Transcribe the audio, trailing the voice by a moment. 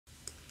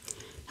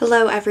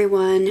Hello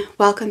everyone,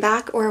 welcome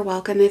back or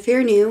welcome if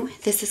you're new.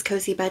 This is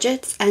Cozy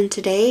Budgets and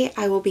today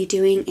I will be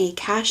doing a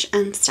cash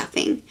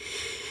unstuffing.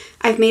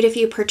 I've made a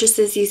few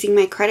purchases using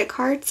my credit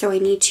card, so I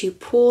need to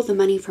pull the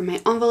money from my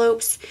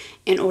envelopes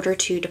in order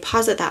to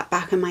deposit that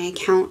back in my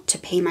account to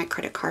pay my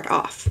credit card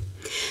off.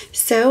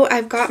 So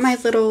I've got my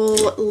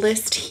little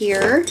list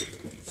here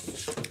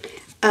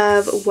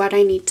of what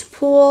I need to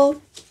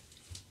pull.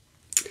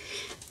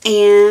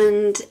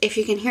 And if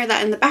you can hear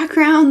that in the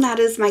background, that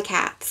is my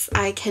cats.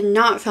 I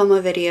cannot film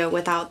a video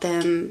without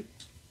them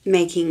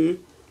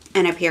making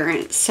an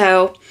appearance.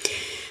 So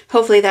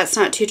hopefully that's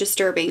not too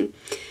disturbing.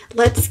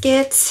 Let's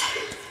get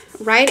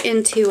right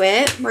into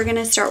it. We're going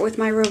to start with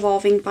my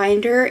revolving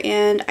binder,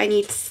 and I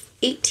need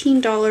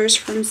 $18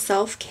 from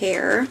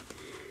Self-Care.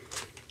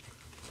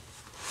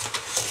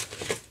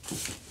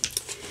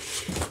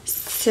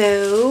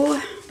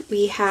 So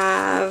we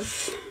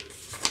have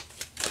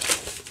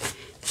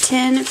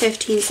 10,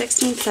 15,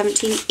 16,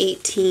 17,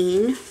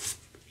 18.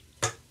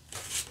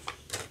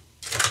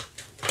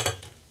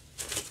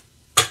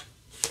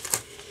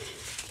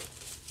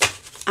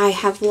 I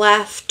have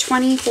left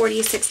 20,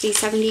 40, 60,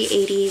 70,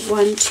 80,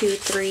 1, 2,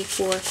 3,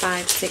 4,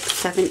 5, 6,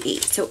 7,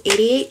 8. So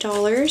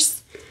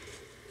 $88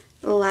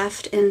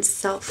 left in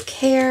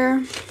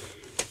Self-Care.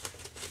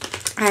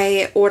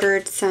 I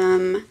ordered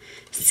some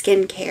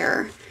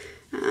skincare.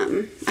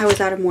 I was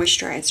out of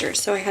moisturizer,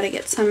 so I had to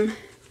get some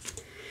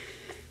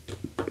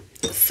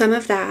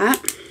of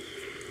that.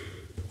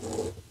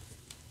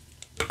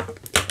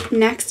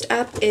 Next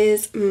up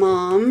is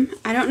Mom.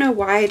 I don't know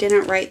why I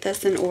didn't write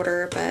this in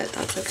order, but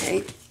that's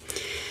okay.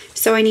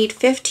 So I need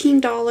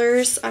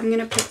 $15. I'm going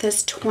to put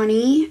this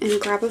 20 and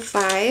grab a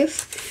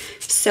 5.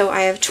 So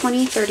I have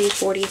 20, 30,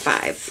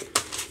 45.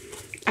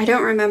 I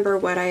don't remember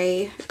what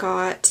I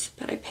got,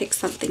 but I picked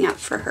something up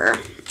for her.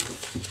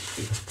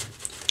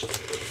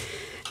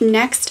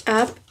 Next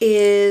up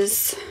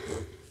is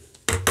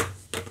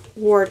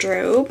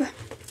wardrobe.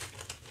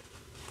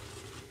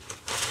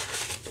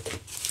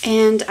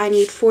 And I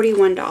need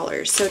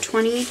 $41, so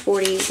 20,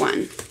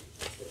 41.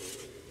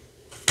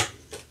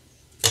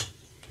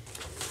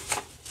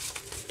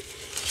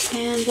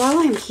 And while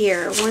I'm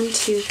here, 1,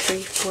 2,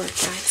 3, 4, 5,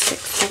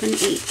 6, 7,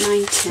 8,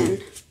 9,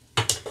 10.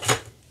 I'm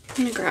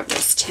going to grab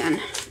this 10.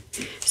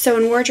 So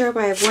in wardrobe,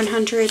 I have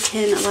 100,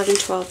 10, 11,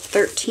 12,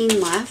 13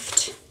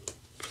 left.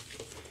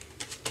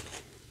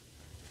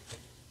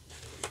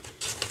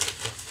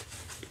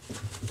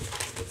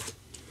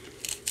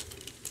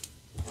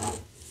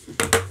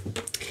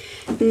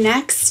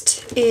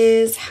 Next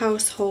is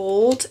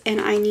household, and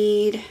I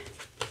need,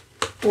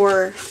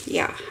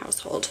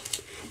 household,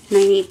 and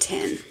I need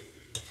 10.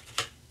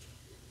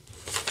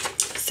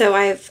 So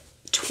I have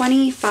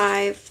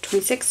 25,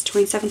 26,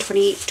 27,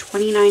 28,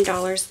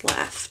 $29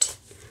 left.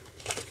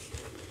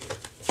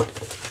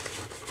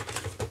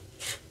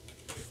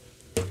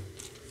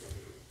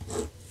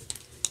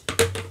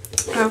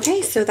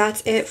 Okay, so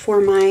that's it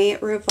for my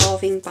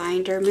revolving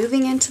binder.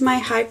 Moving into my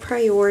high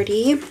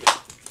priority,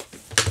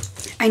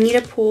 I need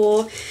to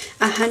pull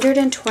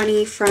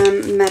 120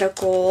 from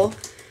medical.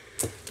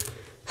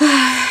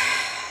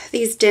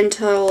 These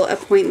dental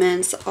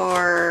appointments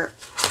are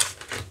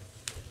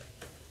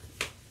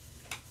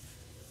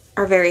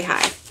very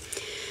high.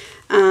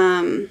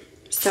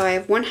 So I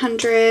have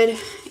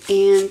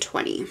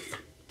 120.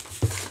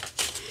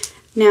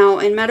 Now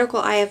in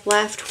medical, I have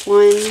left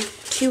 1,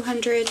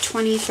 200,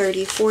 20,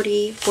 30,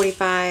 40,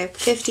 45,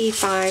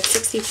 55,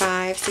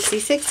 65,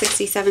 66,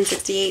 67,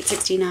 68,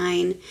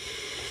 69,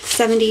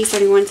 70,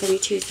 71,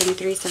 72,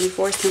 73,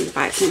 74,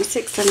 75,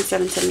 76,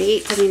 77,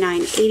 78,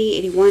 79, 80,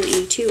 81,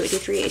 82,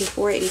 83,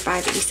 84,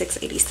 85, 86,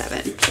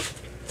 87.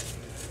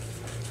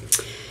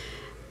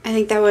 I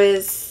think that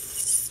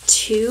was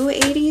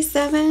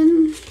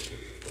 287.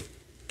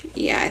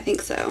 Yeah, I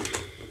think so.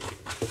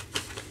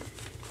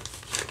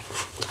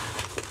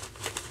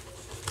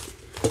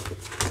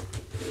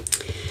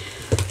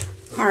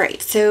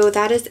 Alright, so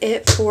that is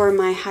it for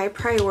my high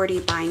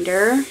priority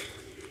binder.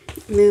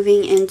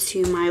 Moving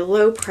into my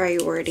low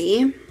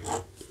priority,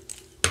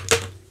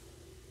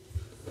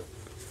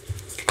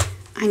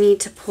 I need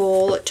to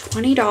pull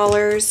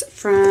 $20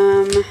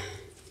 from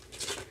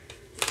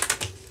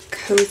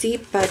Cozy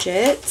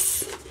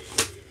Budgets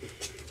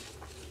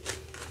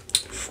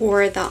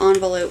for the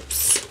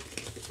envelopes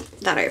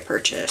that I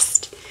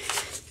purchased.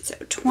 So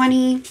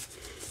 20,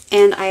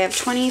 and I have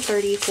 20,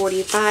 30,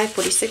 45,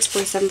 46,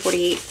 47,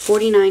 48,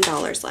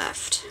 $49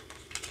 left.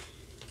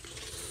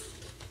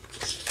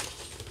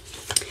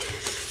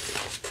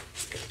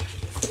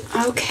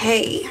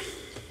 Okay,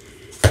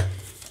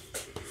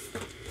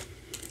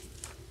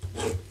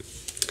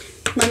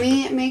 let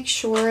me make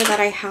sure that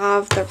I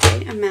have the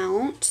right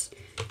amount.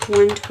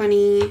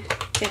 120,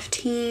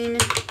 15,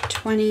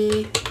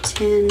 20,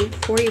 10,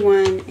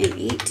 41, and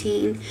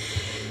 18.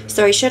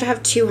 So I should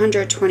have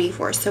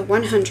 224. So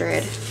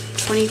 100,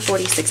 20,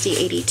 40, 60,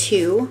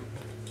 82,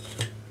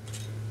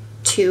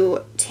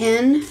 to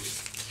 10,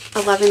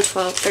 11,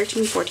 12,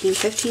 13, 14,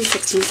 15,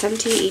 16,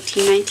 17,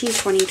 18, 19,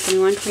 20,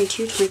 21,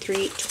 22,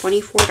 23,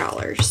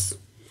 $24.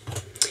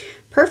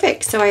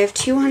 Perfect. So I have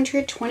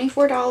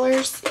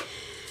 $224,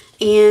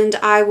 and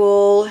I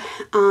will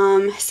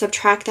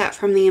subtract that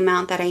from the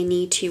amount that I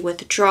need to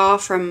withdraw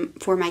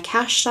for my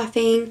cash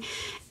stuffing,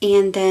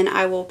 and then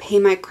I will pay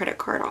my credit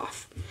card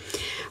off.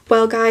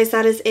 Well guys,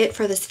 that is it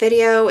for this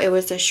video. It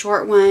was a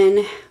short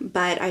one,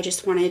 but I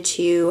just wanted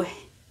to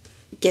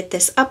get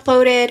this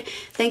uploaded.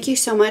 Thank you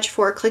so much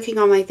for clicking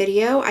on my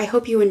video. I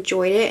hope you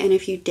enjoyed it, and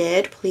if you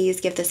did,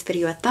 please give this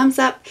video a thumbs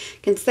up.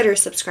 Consider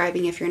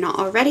subscribing if you're not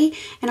already,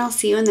 and I'll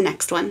see you in the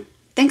next one.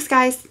 Thanks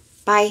guys.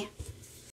 Bye.